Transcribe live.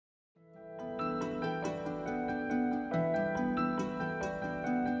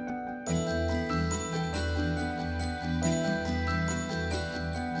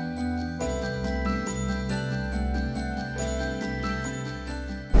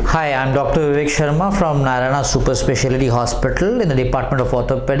Hi, I'm Dr. Vivek Sharma from Narayana Superspeciality Hospital in the Department of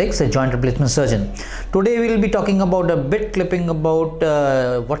Orthopedics, a joint replacement surgeon. Today we will be talking about a bit clipping about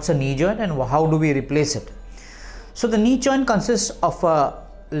what's a knee joint and how do we replace it. So the knee joint consists of a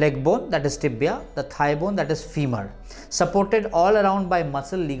leg bone, that is tibia, the thigh bone, that is femur, supported all around by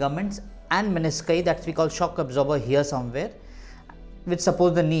muscle, ligaments and menisci, that we call shock absorber here somewhere, which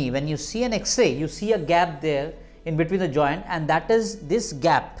support the knee. When you see an X-ray, you see a gap there in between the joint, and that is, this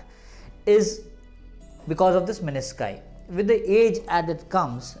gap is because of this menisci. With the age as it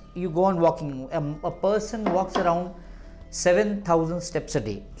comes, you go on walking. A person walks around 7,000 steps a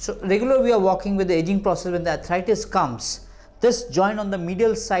day. So regularly we are walking. With the aging process, when the arthritis comes, this joint on the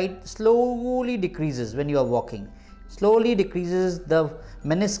medial side slowly decreases. When you are walking, slowly decreases. The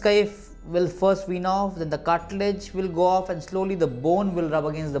menisci will first wean off, then the cartilage will go off, and slowly the bone will rub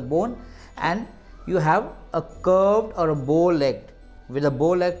against the bone, and you have a curved or a bow legged. With a bow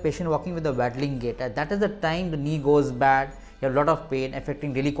leg patient walking with a waddling gait, and that is the time the knee goes bad. You have a lot of pain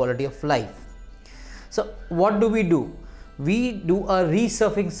affecting daily quality of life. So what do? We do a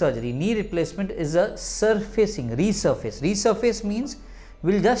resurfacing surgery. Knee replacement is a surfacing, resurface means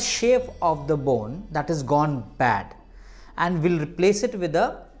we'll just shave off the bone that is gone bad, and we'll replace it with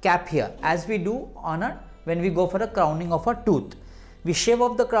a cap here, as we do when we go for a crowning of a tooth. We shave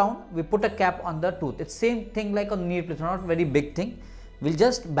off the crown, we put a cap on the tooth. It's same thing like a knee replacement, not very big thing. We'll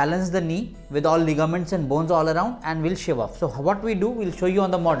just balance the knee with all ligaments and bones all around, and we'll shave off. So what we do, we'll show you on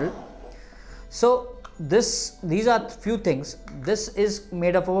the model. So these are few things. This is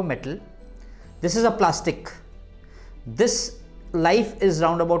made up of a metal. This is a plastic. This life is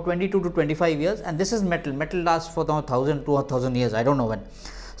around about 22 to 25 years, and this is metal. Metal lasts for 1,000 to 1,000 years. I don't know when.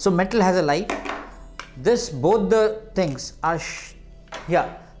 So metal has a life. Both the things are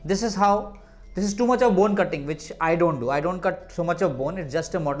this is too much of bone cutting, which I don't do. I don't cut so much of bone. It's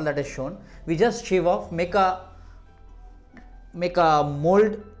just a model that is shown. We just shave off, make a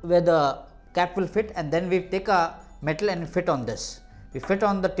mold where the cap will fit, and then we take a metal and fit on this. We fit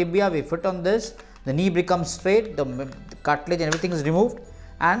on the tibia, we fit on this. The knee becomes straight, the cartilage and everything is removed,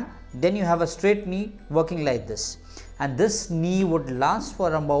 and then you have a straight knee working like this. And this knee would last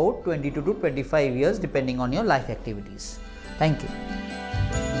for about 22 to 25 years depending on your life activities. Thank you.